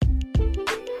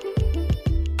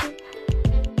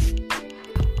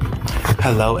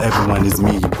Hello everyone, it's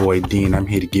me, your boy Dean. I'm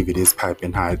here to give you this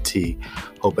piping hot tea.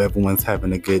 Hope everyone's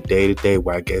having a good day today.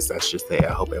 Well, I guess I should say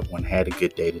I hope everyone had a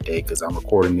good day today because I'm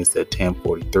recording this at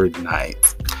 10:43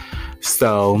 tonight.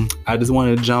 So I just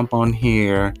wanted to jump on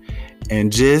here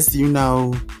and just do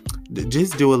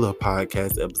a little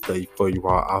podcast episode for you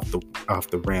all off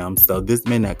the rim. So this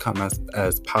may not come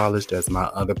as polished as my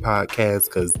other podcast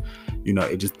because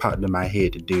it just popped in my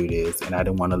head to do this and I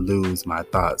didn't want to lose my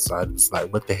thoughts. So I was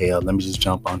like, what the hell? Let me just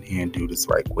jump on here and do this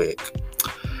right quick.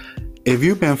 If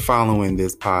you've been following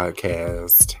this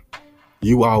podcast,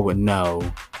 you all would know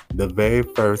the very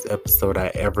first episode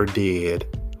I ever did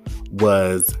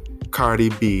was Cardi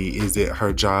B, is it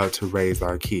her job to raise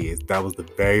our kids? That was the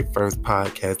very first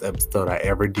podcast episode I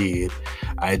ever did.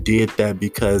 I did that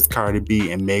because Cardi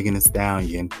B and Megan Thee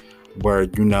Stallion were,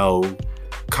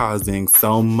 causing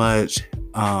so much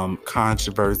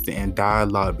controversy and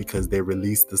dialogue because they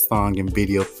released the song and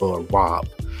video for WAP,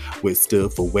 which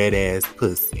stood for Wet Ass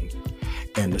Pussy.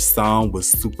 And the song was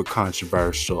super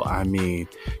controversial. I mean,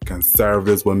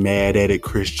 conservatives were mad at it,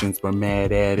 Christians were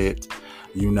mad at it.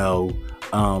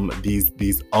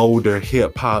 These older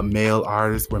hip hop male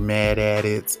artists were mad at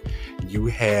it. You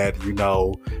had,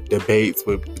 debates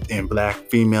in black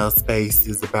female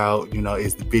spaces about,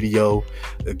 is the video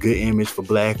a good image for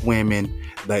black women?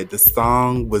 Like, the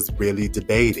song was really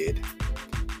debated.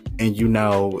 And,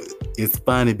 it's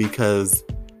funny because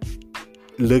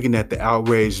looking at the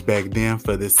outrage back then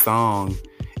for this song,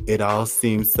 it all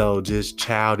seems so just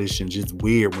childish and just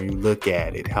weird when you look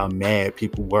at it, how mad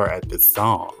people were at this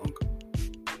song.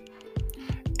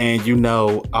 And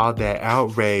all that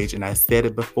outrage, and I said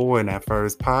it before in that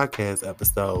first podcast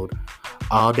episode,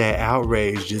 all that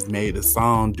outrage just made the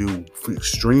song do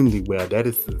extremely well. That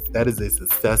is a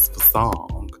successful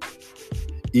song.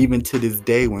 Even to this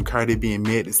day, when Cardi B and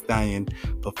Megan Thee Stallion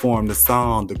perform the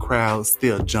song, the crowd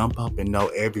still jump up and know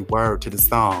every word to the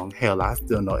song. Hell, I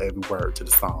still know every word to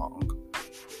the song.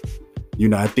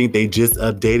 I think they just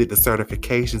updated the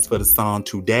certifications for the song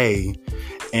today.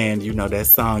 And, that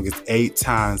song is 8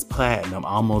 times platinum,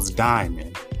 almost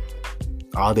diamond.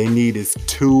 All they need is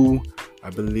I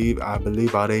believe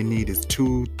all they need is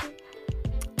 2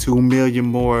 million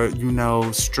more,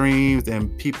 streams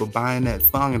and people buying that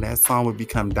song, and that song would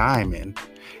become diamond.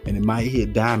 And it might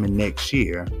hit diamond next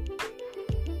year.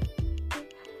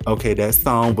 Okay, that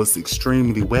song was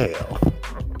extremely well.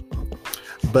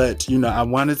 But, I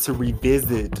wanted to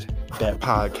revisit that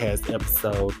podcast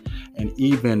episode and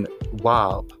even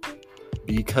WAP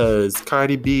because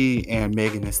Cardi B and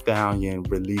Megan Thee Stallion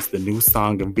released a new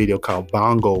song and video called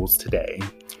Bongos today.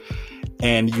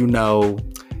 And,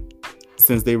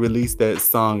 since they released that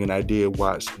song and I did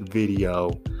watch the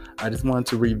video, I just wanted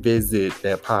to revisit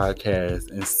that podcast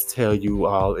and tell you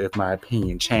all if my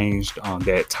opinion changed on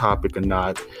that topic or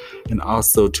not, and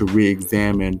also to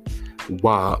re-examine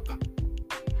WAP.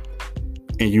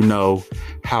 And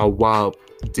how WAP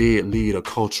did lead a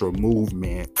cultural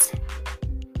movement,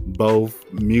 both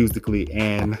musically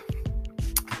and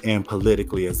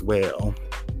politically as well.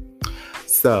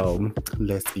 So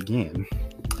let's begin.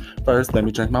 First, let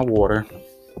me drink my water.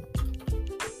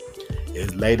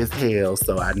 It's late as hell,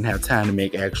 so I didn't have time to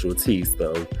make actual tea,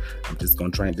 so I'm just gonna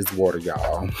drink this water,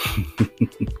 y'all.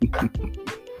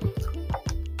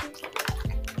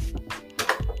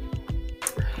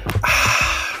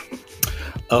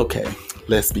 Okay,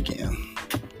 let's begin.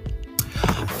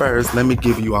 First, let me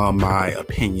give you all my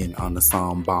opinion on the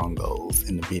song Bongos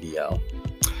in the video.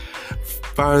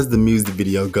 As far as the music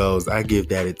video goes, I give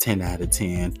that a 10 out of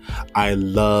 10. I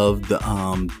love the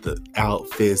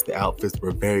outfits. The outfits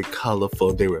were very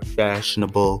colorful. They were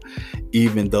fashionable.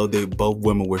 Even though both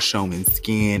women were showing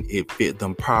skin, it fit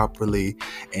them properly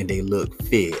and they look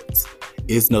fit.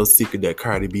 It's no secret that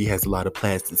Cardi B has a lot of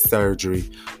plastic surgery,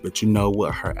 but you know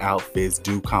what? Her outfits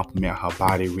do complement her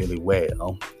body really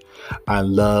well. I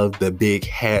love the big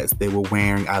hats they were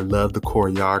wearing. I love the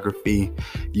choreography,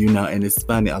 and it's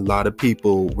funny. A lot of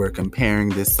people were comparing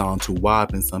this song to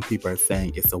WAP, and some people are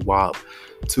saying it's a WAP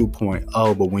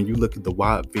 2.0. But when you look at the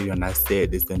WAP video, and I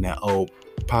said this in that old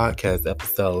podcast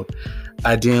episode,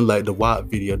 I didn't like the WAP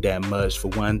video that much. For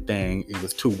one thing, it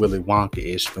was too Willy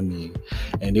Wonka-ish for me,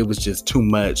 and it was just too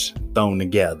much thrown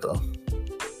together.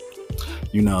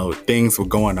 Things were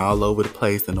going all over the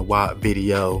place in the WAP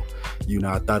video.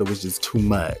 I thought it was just too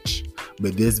much.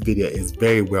 But this video is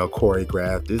very well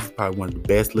choreographed. This is probably one of the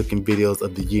best looking videos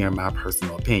of the year in my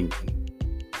personal opinion.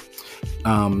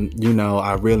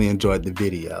 I really enjoyed the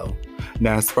video.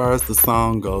 Now, as far as the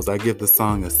song goes, I give the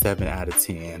song a 7 out of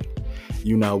 10.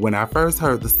 When I first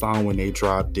heard the song when they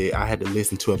dropped it, I had to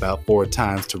listen to it about 4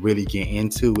 times to really get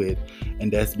into it.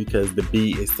 And that's because the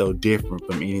beat is so different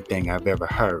from anything I've ever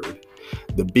heard.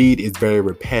 The beat is very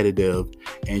repetitive.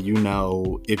 And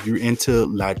if you're into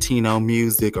Latino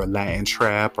music or Latin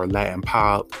trap or Latin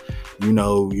pop,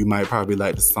 you might probably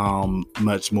like the song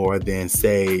much more than,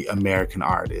 say, American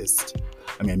audiences.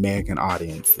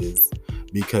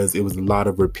 Because it was a lot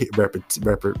of Lord,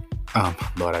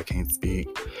 I can't speak.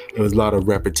 It was a lot of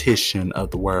repetition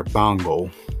of the word bongo.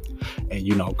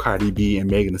 And, Cardi B and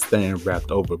Megan Thee Stallion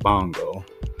rapped over bongo.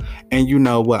 And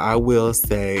what I will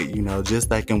say,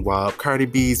 just like in WAP, Cardi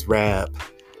B's rap,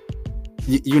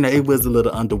 it was a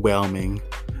little underwhelming.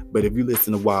 But if you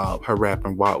listen to WAP, her rap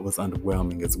in WAP was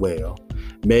underwhelming as well.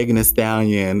 Megan Thee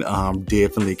Stallion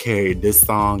definitely carried this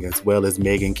song as well as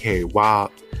Megan carried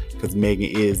WAP, because Megan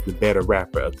is the better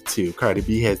rapper of the two. Cardi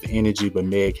B has the energy, but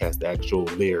Meg has the actual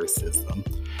lyricism.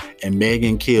 And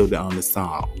Megan killed it on the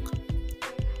song.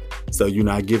 So,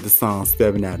 I give the song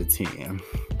 7 out of 10.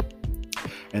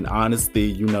 And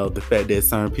honestly, the fact that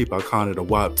certain people are calling it a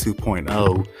WAP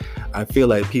 2.0, I feel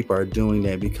like people are doing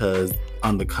that because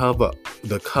on the cover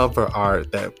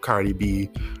art that Cardi B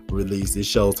released, it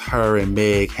shows her and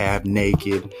Meg half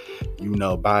naked,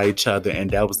 by each other, and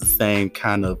that was the same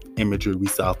kind of imagery we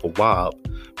saw for WAP.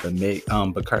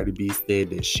 But Cardi B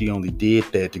said that she only did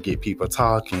that to get people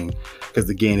talking. Because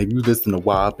again, if you listen to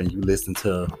WAP and you listen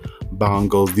to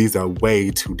bongos, these are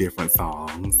way two different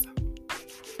songs.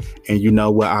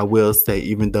 And what I will say,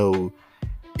 even though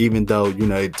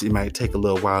it might take a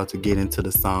little while to get into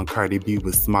the song, Cardi B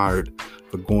was smart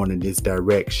for going in this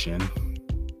direction.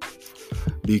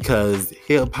 Because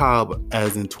hip-hop,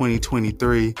 as in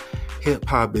 2023,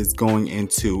 hip-hop is going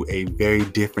into a very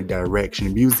different direction.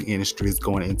 The music industry is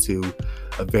going into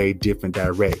a very different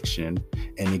direction.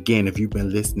 And again, if you've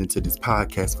been listening to this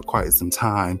podcast for quite some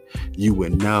time, you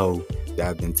would know that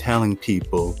I've been telling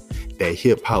people that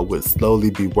hip-hop would slowly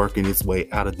be working its way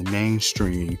out of the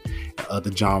mainstream and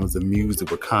other genres of music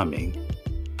were coming.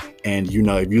 And,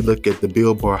 if you look at the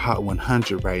Billboard Hot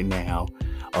 100 right now,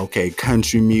 okay,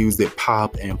 country music,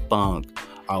 pop, and funk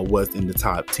are what's in the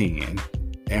top 10.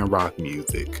 And rock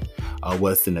music are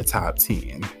what's in the top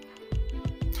 10.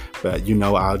 But,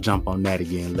 I'll jump on that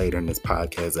again later in this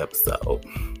podcast episode.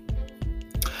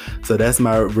 So that's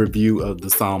my review of the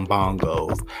song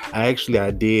Bongos.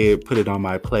 I did put it on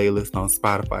my playlist on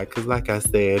Spotify because, like I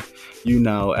said,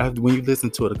 when you listen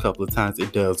to it a couple of times,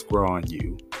 it does grow on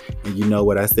you. And you know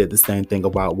what? I said the same thing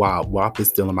about WAP. WAP is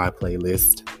still on my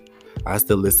playlist. I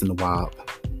still listen to WAP.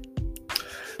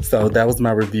 So that was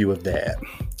my review of that.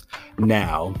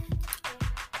 Now,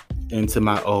 into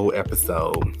my old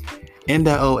episode. In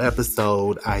that old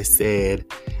episode, I said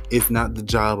it's not the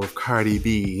job of Cardi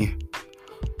B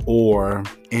or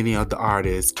any other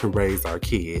artist to raise our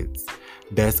kids.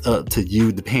 That's up to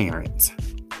you, the parent.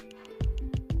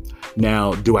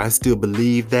 Now, do I still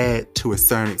believe that? To a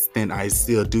certain extent, I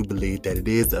still do believe that it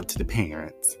is up to the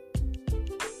parents.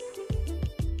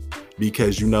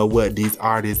 Because you know what? These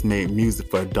artists make music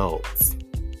for adults.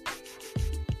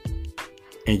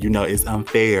 And it's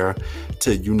unfair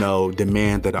to,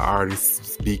 demand that the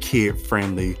artists be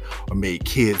kid-friendly or make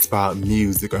kids-pop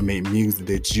music or make music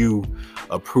that you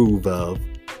approve of.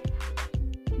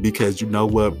 Because you know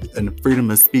what? And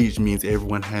freedom of speech means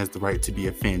everyone has the right to be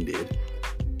offended.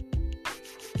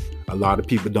 A lot of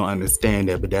people don't understand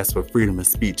that, but that's what freedom of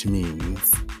speech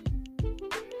means.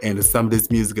 And if some of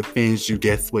this music offends you,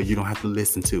 guess what? You don't have to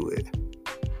listen to it.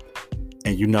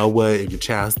 And you know what? If your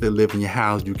child still lives in your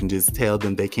house, you can just tell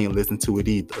them they can't listen to it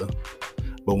either.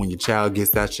 But when your child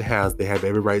gets out your house, they have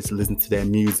every right to listen to that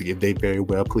music if they very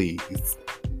well please.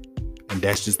 And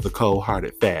that's just the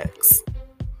cold-hearted facts.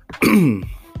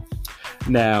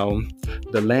 Now,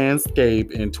 the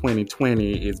landscape in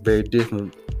 2020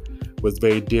 was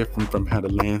very different from how the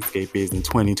landscape is in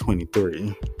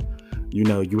 2023.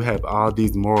 You have all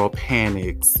these moral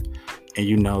panics,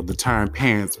 and the term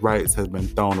parents' rights has been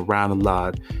thrown around a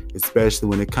lot, especially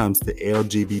when it comes to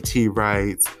LGBT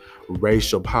rights,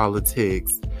 racial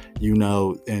politics,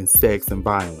 and sex and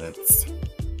violence.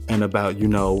 And about,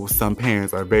 some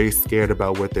parents are very scared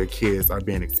about what their kids are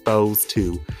being exposed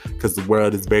to, because the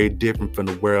world is very different from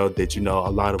the world that, a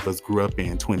lot of us grew up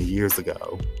in 20 years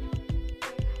ago.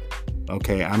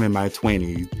 Okay, I'm in my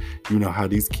 20s. How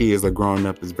these kids are growing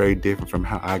up is very different from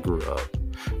how I grew up.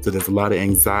 So there's a lot of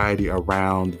anxiety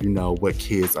around, what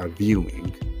kids are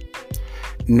viewing.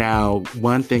 Now,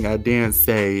 one thing I didn't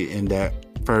say in that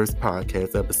first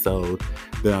podcast episode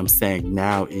that I'm saying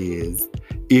now is,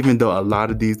 even though a lot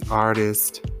of these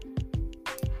artists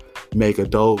make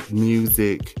adult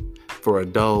music for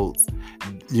adults,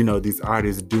 these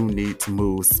artists do need to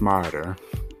move smarter.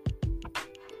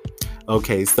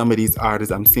 Okay,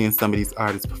 I'm seeing some of these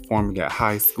artists performing at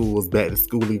high schools, back to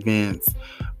school events,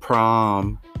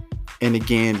 prom. And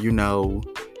again,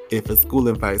 if a school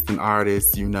invites an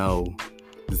artist,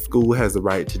 the school has a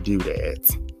right to do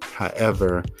that.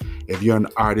 However, if you're an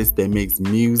artist that makes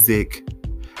music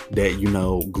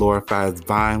that, glorifies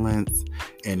violence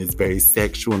and is very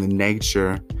sexual in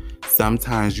nature,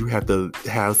 sometimes you have to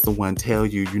have someone tell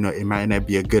you, it might not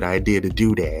be a good idea to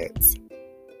do that.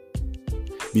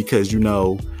 Because, in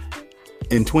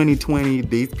 2020,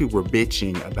 these people were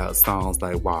bitching about songs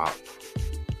like WAP.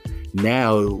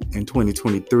 Now, in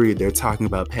 2023, they're talking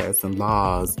about passing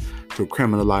laws to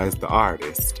criminalize the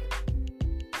artist.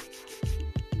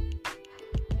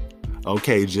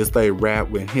 Okay, just like rap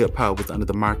when hip-hop was under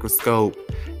the microscope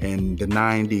in the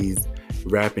 90s,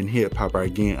 rap and hip-hop are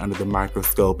again under the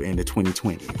microscope in the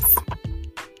 2020s.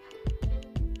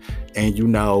 And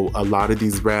a lot of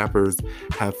these rappers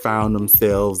have found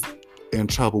themselves in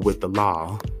trouble with the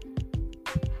law.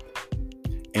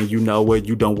 And you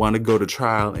don't want to go to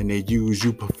trial, and they use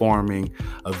you performing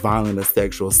a violent or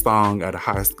sexual song at a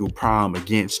high school prom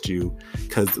against you,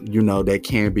 because that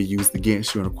can be used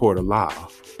against you in a court of law.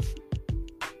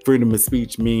 Freedom of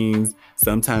speech means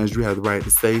sometimes you have the right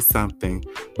to say something,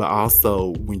 but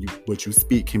also what you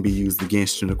speak can be used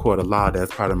against you in a court of law.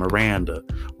 That's part of Miranda,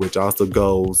 which also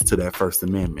goes to that First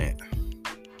Amendment.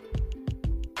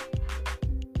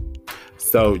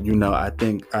 So, I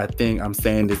think I'm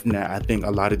saying this now. I think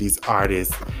a lot of these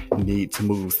artists need to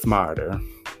move smarter.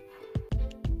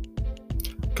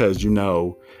 Because,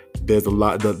 there's a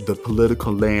lot, the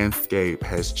political landscape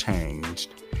has changed.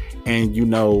 And,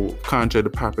 contrary to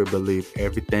popular belief,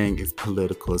 everything is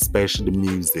political, especially the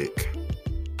music.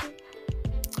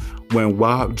 When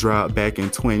WAP dropped back in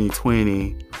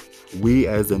 2020, we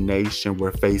as a nation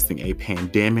were facing a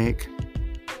pandemic,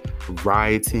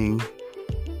 rioting,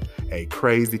 a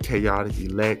crazy, chaotic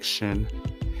election,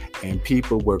 and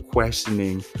people were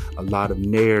questioning a lot of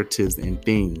narratives and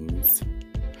themes.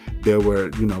 There were,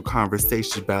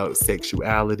 conversations about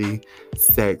sexuality,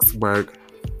 sex work,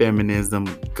 feminism,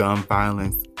 gun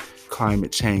violence,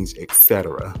 climate change,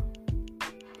 etc.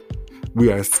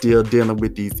 We are still dealing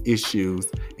with these issues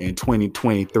in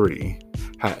 2023.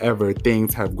 However,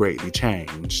 things have greatly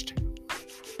changed.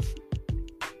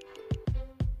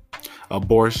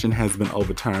 Abortion has been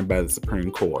overturned by the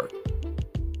Supreme Court.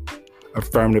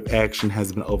 Affirmative action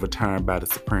has been overturned by the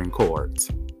Supreme Court.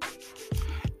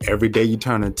 Every day you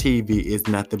turn on TV is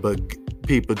nothing but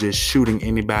people just shooting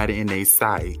anybody in their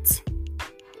sight.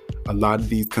 A lot of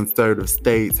these conservative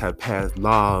states have passed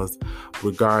laws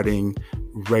regarding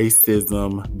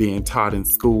racism being taught in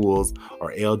schools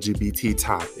or LGBT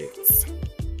topics.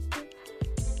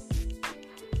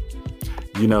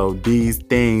 These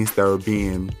things that are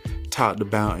being talked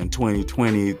about in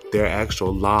 2020, they're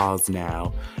actual laws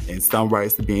now, and some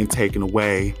rights are being taken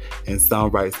away and some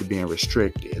rights are being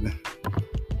restricted.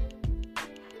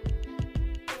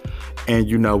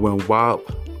 And when WAP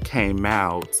came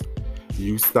out,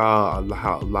 you saw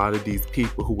how a lot of these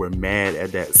people who were mad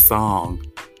at that song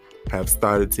have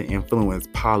started to influence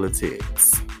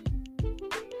politics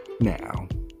now.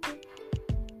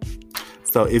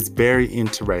 So it's very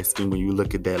interesting when you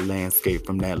look at that landscape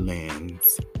from that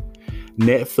lens.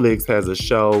 Netflix has a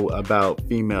show about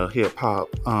female hip-hop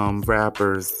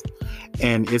rappers,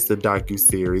 and it's a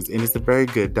docuseries, and it's a very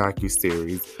good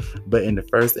docuseries. But in the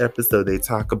first episode, they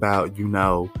talk about,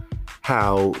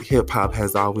 how hip-hop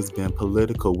has always been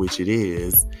political, which it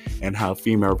is, and how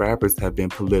female rappers have been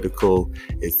political,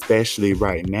 especially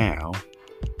right now.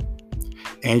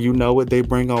 And what they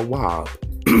bring on WAP.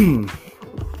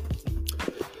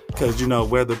 Because,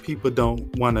 whether people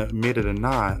don't want to admit it or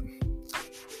not.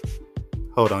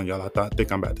 Hold on, y'all. I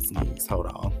think I'm about to sneeze. Hold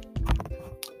on.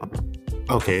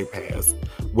 Okay, it passed.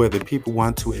 Whether people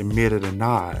want to admit it or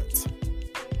not,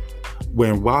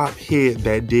 when WAP hit,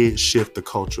 that did shift the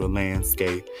cultural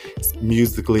landscape,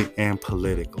 musically and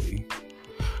politically.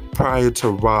 Prior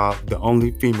to WAP, the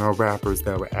only female rappers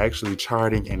that were actually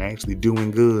charting and actually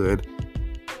doing good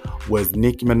was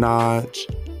Nicki Minaj,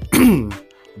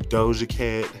 Doja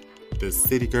Cat, the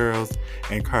City Girls,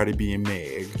 and Cardi B and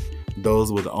Meg.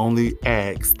 Those were the only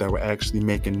acts that were actually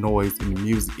making noise in the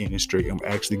music industry and were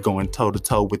actually going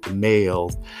toe-to-toe with the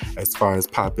males as far as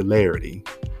popularity.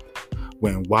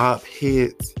 When WAP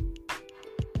hit,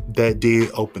 that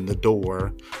did open the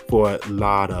door for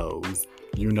Lottos,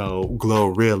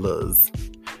 Glorillaz,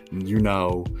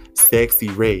 Sexy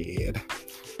Red,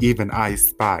 even Ice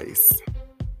Spice.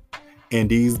 And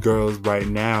these girls right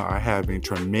now are having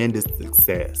tremendous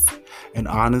success. And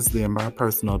honestly, in my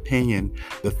personal opinion,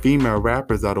 the female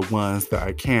rappers are the ones that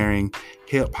are carrying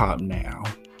hip hop now.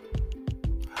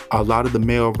 A lot of the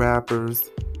male rappers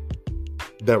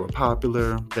that were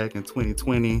popular back in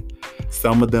 2020,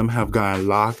 some of them have gotten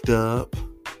locked up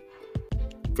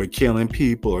for killing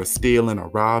people or stealing or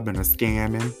robbing or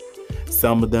scamming.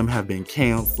 Some of them have been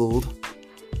canceled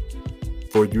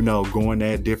for, going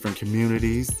at different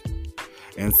communities.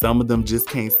 And some of them just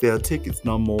can't sell tickets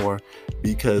no more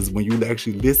because when you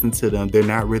actually listen to them, they're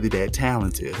not really that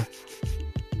talented.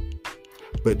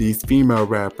 But these female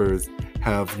rappers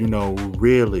have,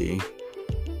 really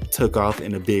took off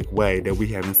in a big way that we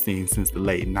haven't seen since the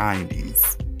late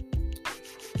 90s.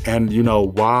 And,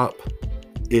 WAP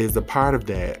is a part of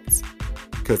that.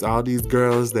 Because all these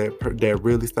girls that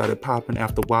really started popping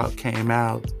after WAP came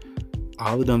out,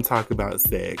 all of them talk about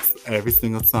sex. Every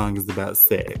single song is about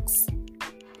sex.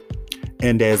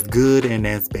 And that's good and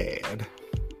that's bad.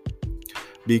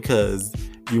 Because,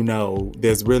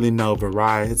 there's really no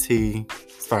variety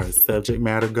as far as subject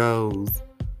matter goes.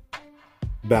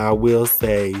 But I will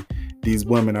say these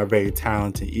women are very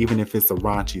talented, even if it's a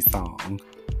raunchy song.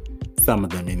 Some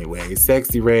of them anyway.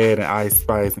 Sexy Red and Ice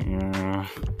Spice,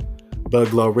 But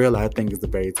Glorilla, I think, is a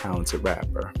very talented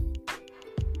rapper.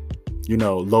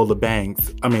 Lola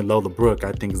Brooke,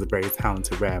 I think, is a very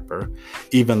talented rapper.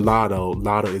 Even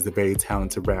Lotto is a very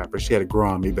talented rapper. She had to grow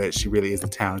on me, but she really is a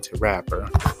talented rapper.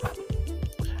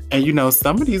 And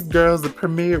some of these girls that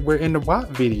premiered were in the WAP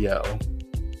video.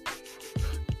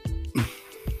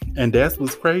 And that's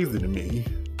what's crazy to me.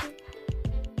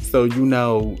 So,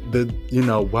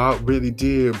 WAP really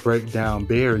did break down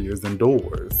barriers and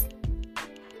doors.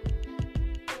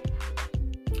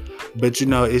 But,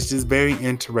 it's just very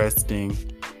interesting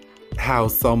how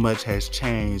so much has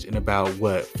changed in about,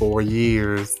 4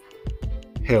 years?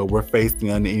 Hell, we're facing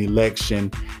an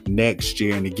election next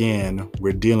year, and again,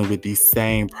 we're dealing with these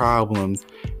same problems,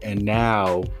 and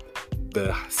now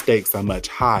the stakes are much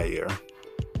higher.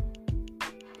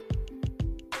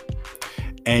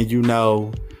 And,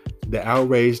 the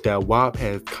outrage that WAP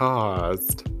has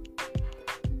caused,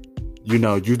 you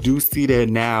do see that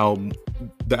now,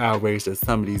 the outrage that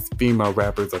some of these female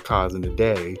rappers are causing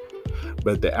today,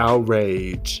 but the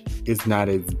outrage is not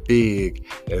as big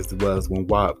as it was when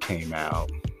WAP came out.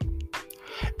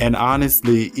 And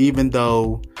honestly, even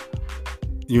though,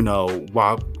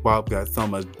 WAP got so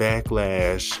much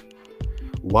backlash,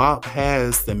 WAP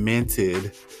has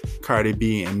cemented Cardi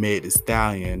B and Meg Thee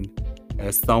Stallion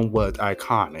as somewhat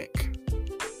iconic.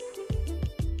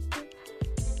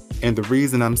 And the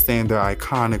reason I'm saying they're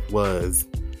iconic was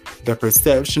the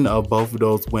perception of both of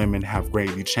those women have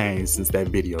greatly changed since that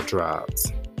video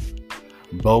dropped.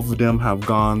 Both of them have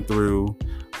gone through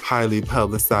highly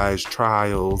publicized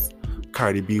trials.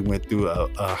 Cardi B went through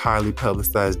a highly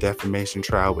publicized defamation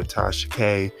trial with Tasha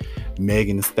K.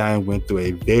 Megan Thee Stallion went through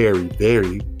a very,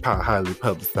 very highly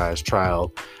publicized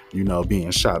trial, being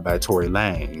shot by Tory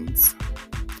Lanez.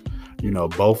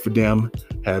 Both of them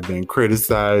have been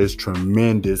criticized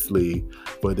tremendously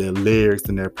for their lyrics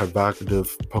and their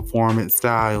provocative performance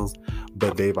styles,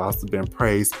 but they've also been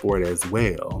praised for it as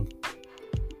well.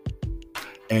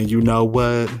 And you know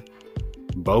what?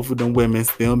 Both of them women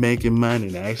still making money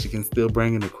and actually can still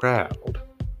bring in the crowd.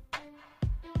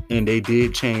 And they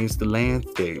did change the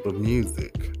landscape of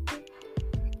music.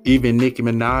 Even Nicki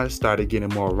Minaj started getting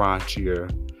more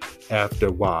raunchier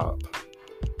after WAP.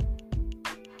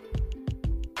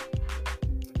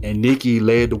 And Nicki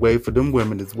led the way for them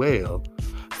women as well.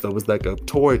 So it's like a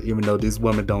torch, even though these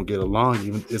women don't get along,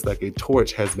 it's like a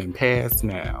torch has been passed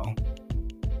now.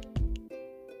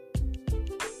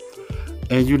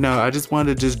 And I just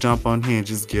wanted to just jump on here and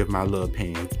just give my little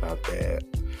opinions about that.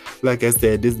 Like I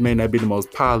said, this may not be the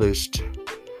most polished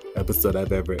episode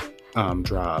I've ever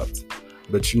dropped.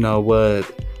 But you know what?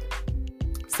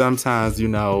 Sometimes,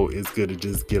 it's good to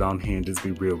just get on here and just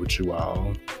be real with you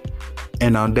all.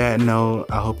 And on that note,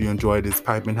 I hope you enjoyed this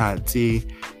piping hot tea.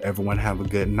 Everyone have a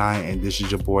good night, and this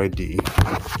is your boy D.